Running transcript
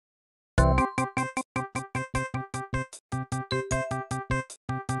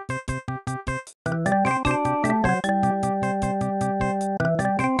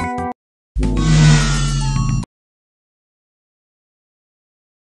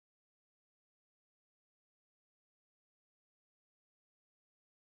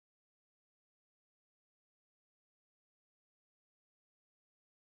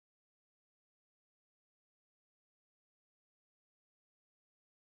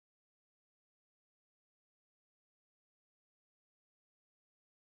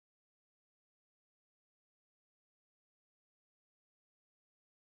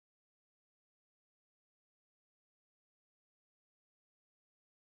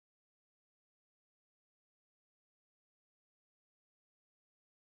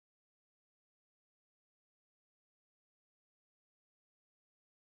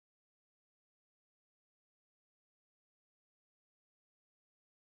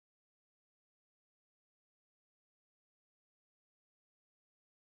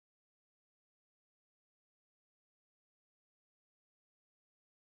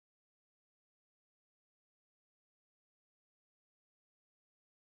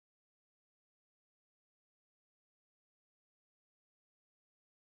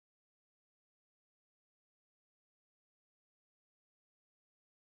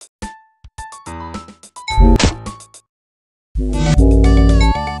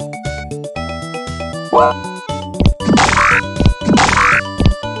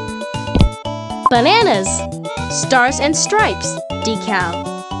Bananas, stars and stripes, decal.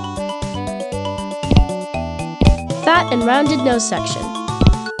 Fat and rounded nose section.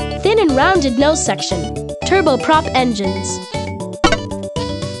 Thin and rounded nose section, turboprop engines.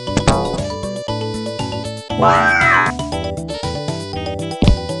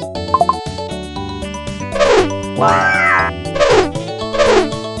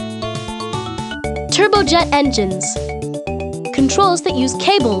 Turbojet engines. Controls that use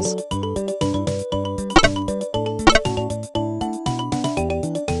cables.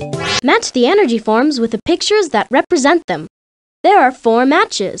 Match the energy forms with the pictures that represent them. There are 4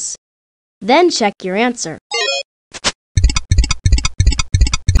 matches. Then check your answer.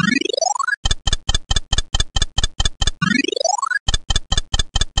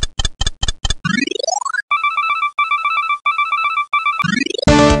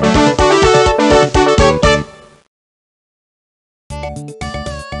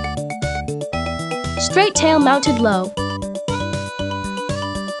 Straight tail mounted low.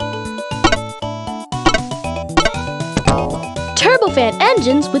 Turbofan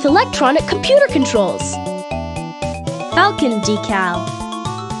engines with electronic computer controls. Falcon decal.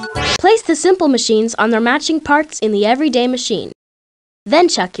 Place the simple machines on their matching parts in the everyday machine. Then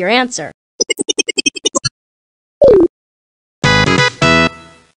check your answer.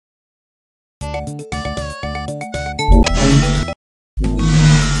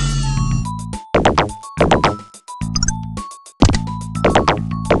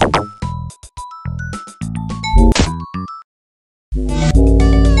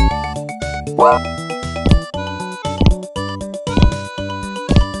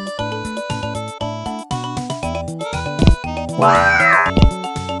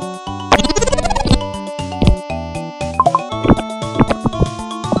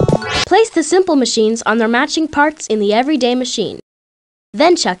 Place the simple machines on their matching parts in the everyday machine.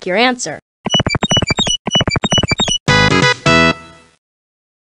 Then check your answer.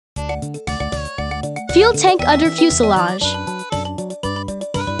 Fuel tank under fuselage.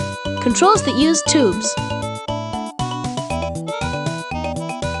 Controls that use tubes.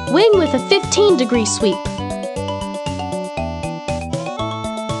 Wing with a 15-degree sweep.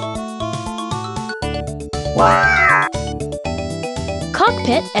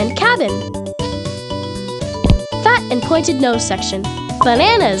 Cockpit and cabin. Fat and pointed nose section.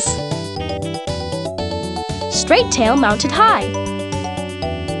 Bananas. Straight tail mounted high.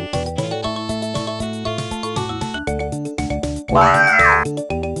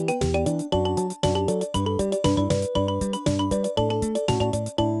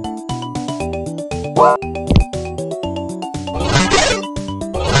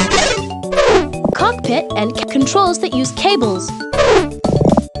 Cockpit and controls that use cables.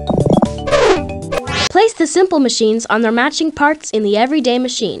 Place the simple machines on their matching parts in the everyday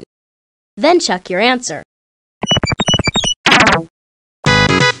machine. Then check your answer.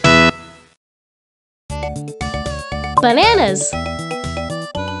 Bananas.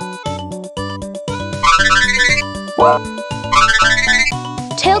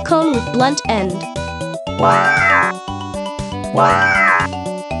 Tail cone with blunt end.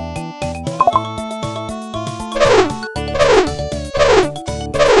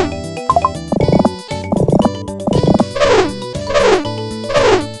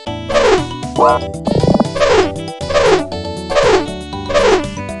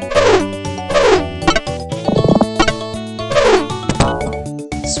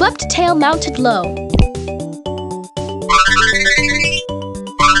 Swept tail mounted low.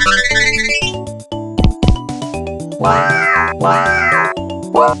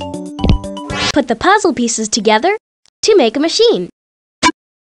 Put the puzzle pieces together to make a machine.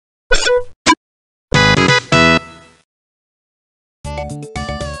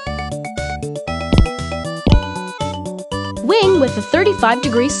 Wing with a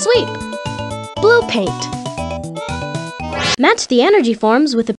 35-degree sweep. Blue paint. Match the energy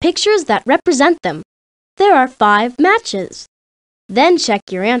forms with the pictures that represent them. There are 5 matches. Then check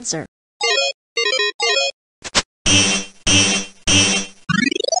your answer.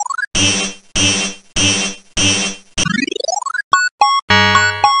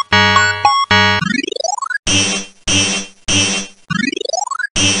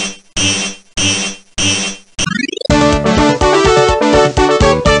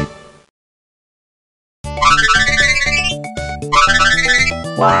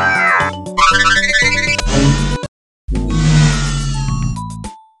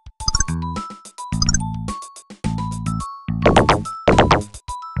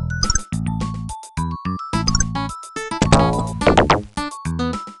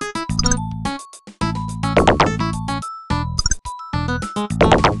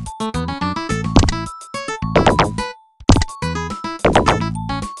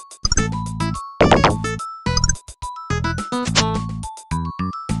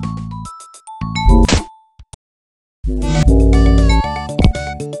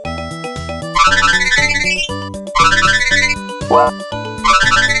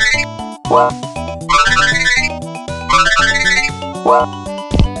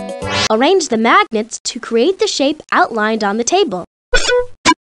 Arrange the magnets to create the shape outlined on the table.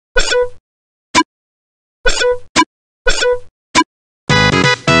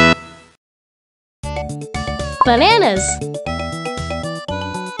 Bananas.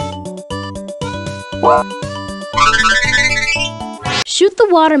 Shoot the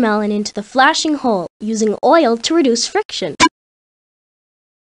watermelon into the flashing hole using oil to reduce friction.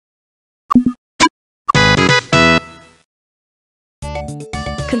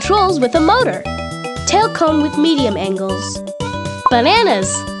 Controls with a motor. Tail cone with medium angles.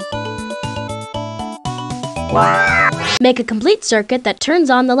 Bananas. Make a complete circuit that turns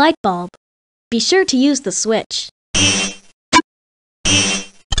on the light bulb. Be sure to use the switch.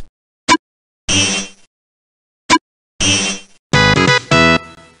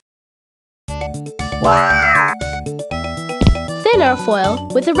 Thin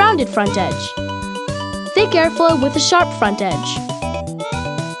airfoil with a rounded front edge. Thick airfoil with a sharp front edge.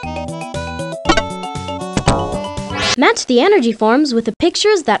 Match the energy forms with the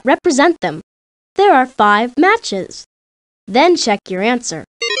pictures that represent them. There are 5 matches. Then check your answer.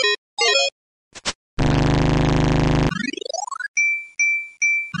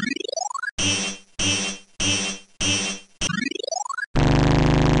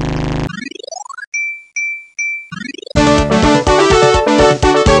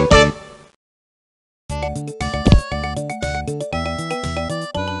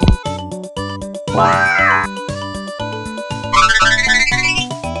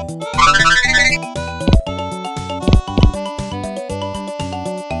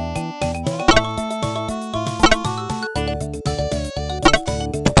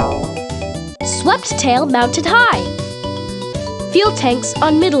 Swept tail mounted high. Fuel tanks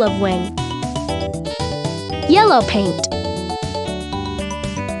on middle of wing. Yellow paint.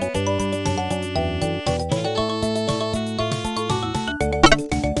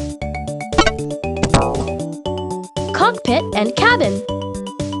 Cockpit and cabin.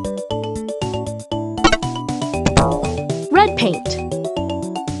 Red paint.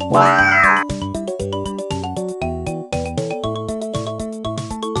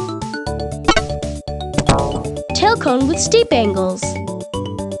 Tail cone with steep angles.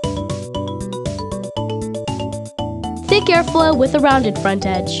 Thick airfoil with a rounded front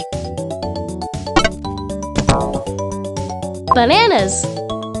edge. Bananas.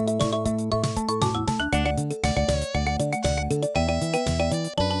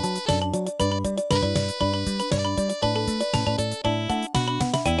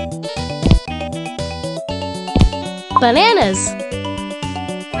 Bananas.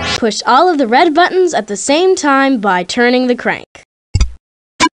 Push all of the red buttons at the same time by turning the crank.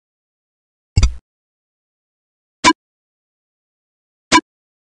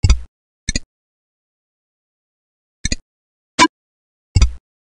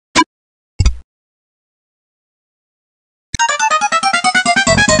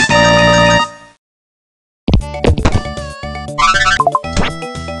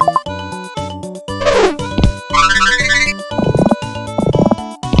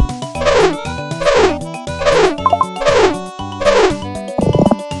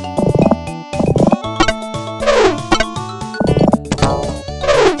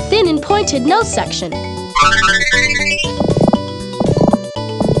 Pointed nose section.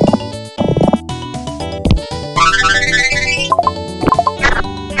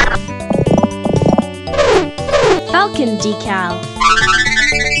 Falcon decal.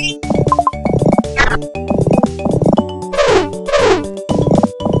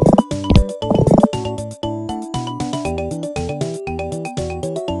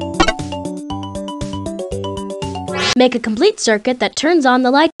 Make a complete circuit that turns on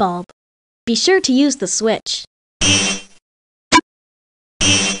the light bulb. Be sure to use the switch.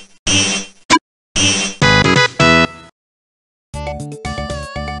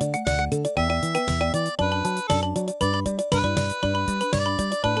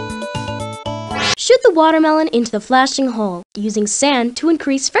 Shoot the watermelon into the flashing hole using sand to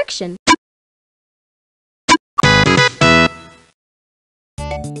increase friction.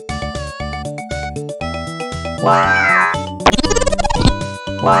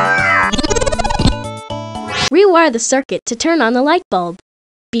 Rewire the circuit to turn on the light bulb.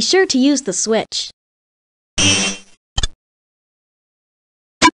 Be sure to use the switch.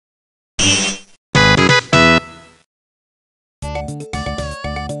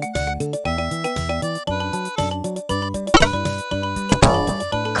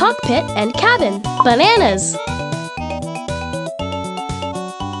 Cockpit and cabin. Bananas.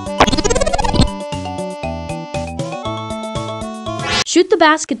 Shoot the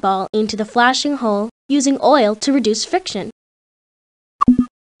basketball into the flashing hole using oil to reduce friction.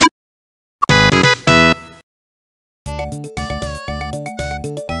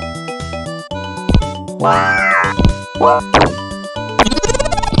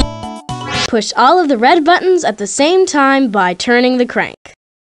 Push all of the red buttons at the same time by turning the crank.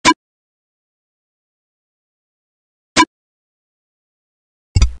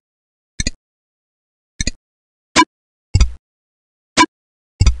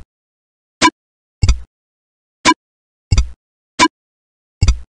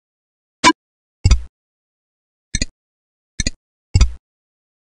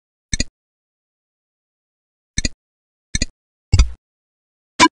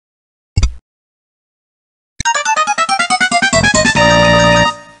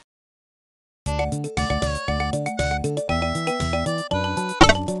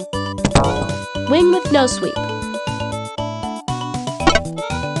 Wing with no sweep.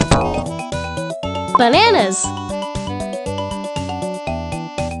 Bananas!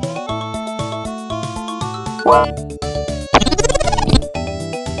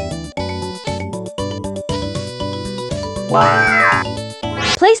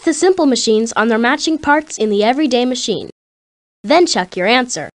 Place the simple machines on their matching parts in the everyday machine. Then check your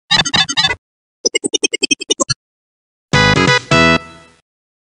answer.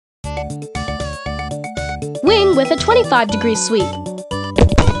 Wing with a 25-degree sweep.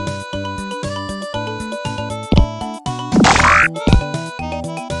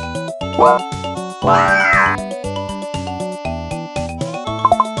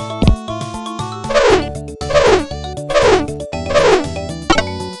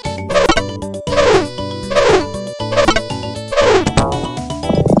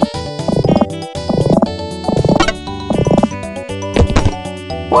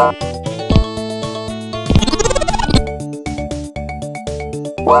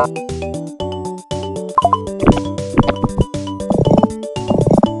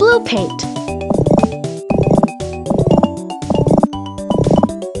 Blue paint.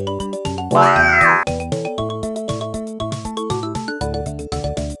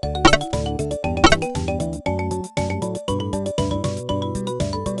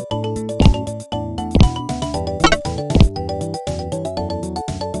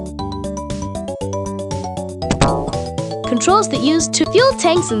 Controls that use to fuel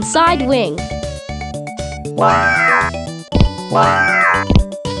tanks inside wing.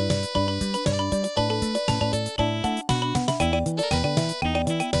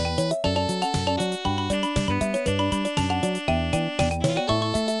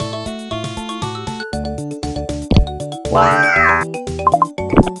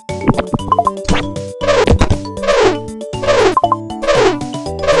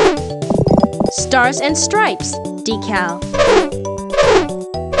 Stars and stripes decal.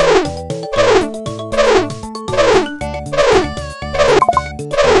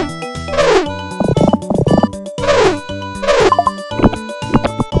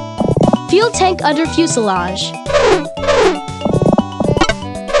 Fuel tank under fuselage.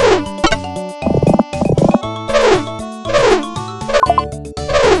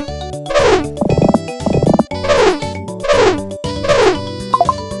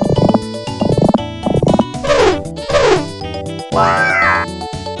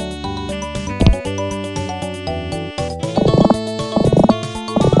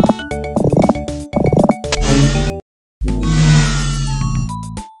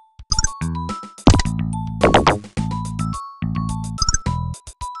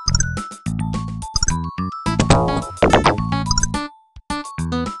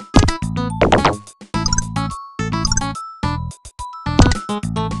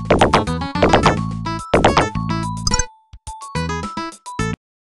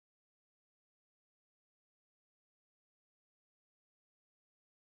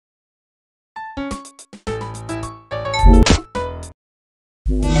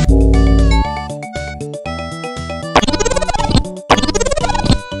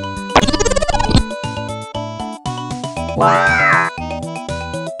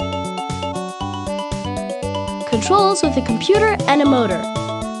 Controls with a computer and a motor.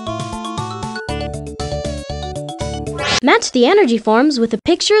 Match the energy forms with the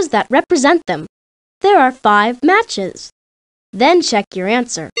pictures that represent them. There are 5 matches. Then check your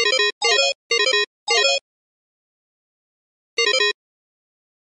answer.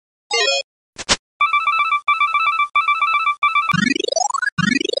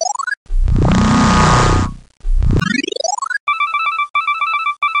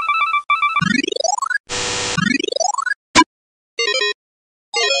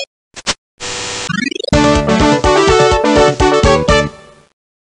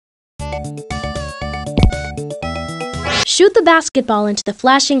 Shoot the basketball into the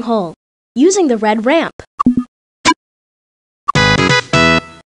flashing hole, using the red ramp.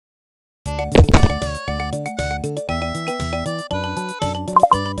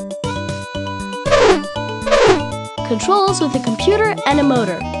 Controls with a computer and a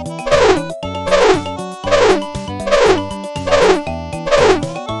motor.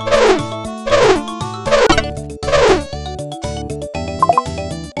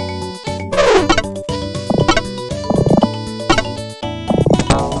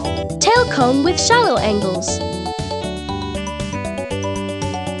 Tail cone with shallow angles.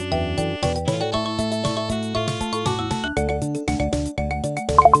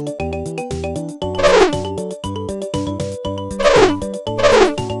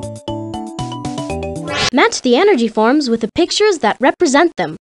 Match the energy forms with the pictures that represent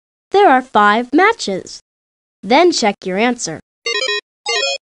them. There are 5 matches. Then check your answer.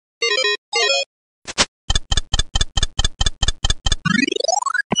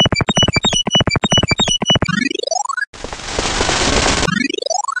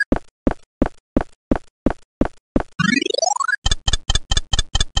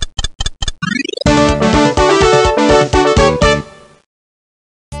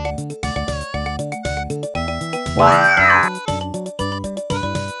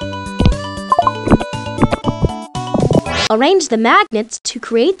 Arrange the magnets to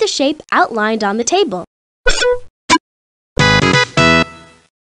create the shape outlined on the table.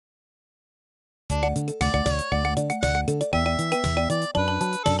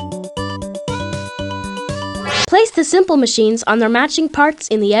 Place the simple machines on their matching parts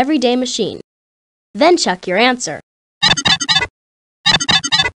in the everyday machine. Then check your answer.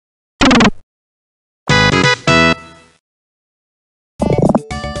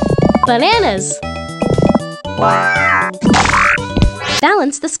 Bananas!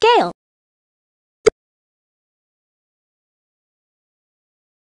 Balance the scale.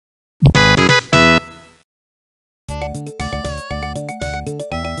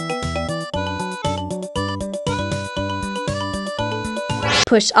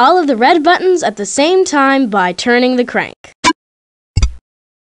 Push all of the red buttons at the same time by turning the crank.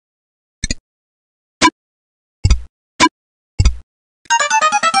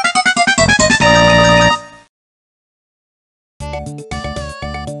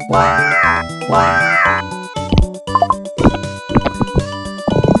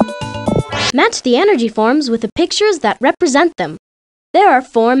 Match the energy forms with the pictures that represent them. There are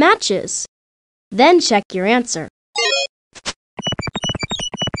 4 matches. Then check your answer.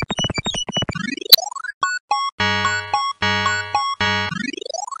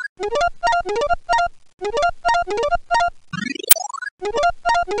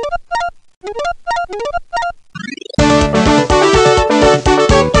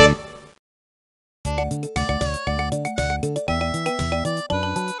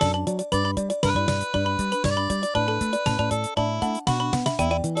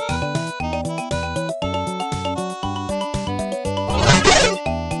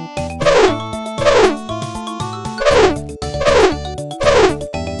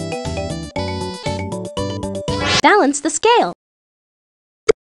 Balance the scale.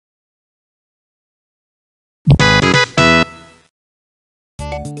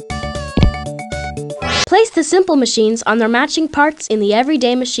 Place the simple machines on their matching parts in the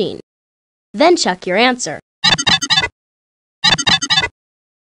everyday machine. Then check your answer.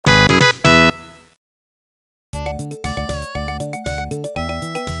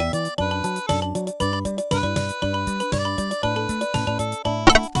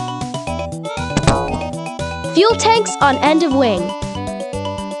 Fuel tanks on end of wing.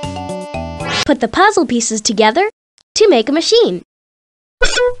 Put the puzzle pieces together to make a machine.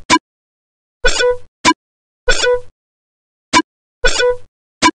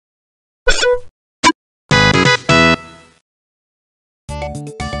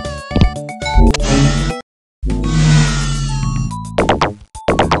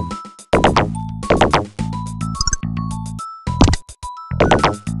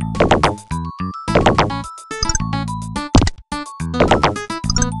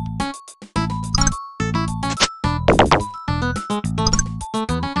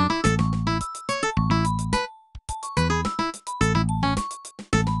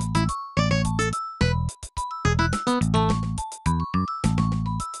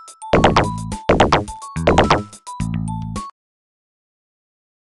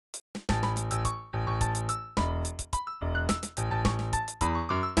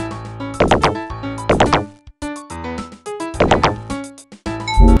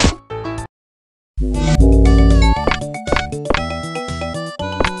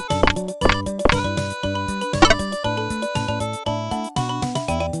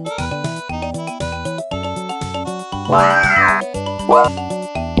 Place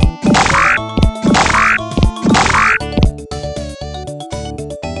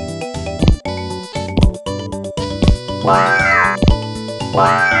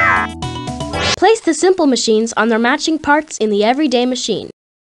the simple machines on their matching parts in the everyday machine.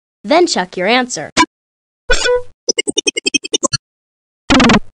 Then check your answer.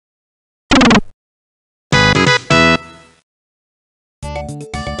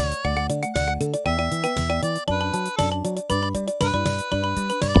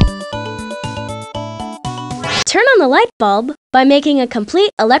 Turn on the light bulb by making a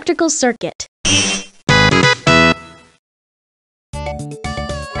complete electrical circuit.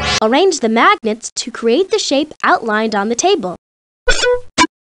 Arrange the magnets to create the shape outlined on the table.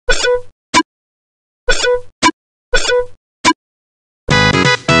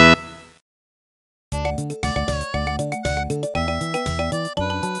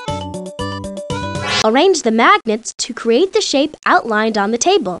 Arrange the magnets to create the shape outlined on the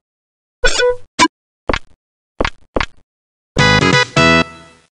table.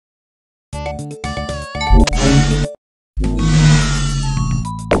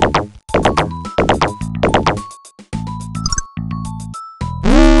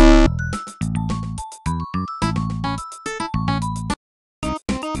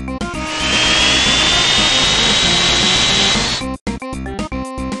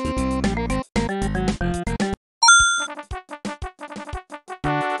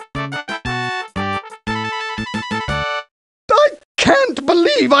 Can't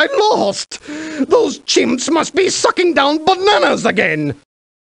believe I lost! Those chimps must be sucking down bananas again!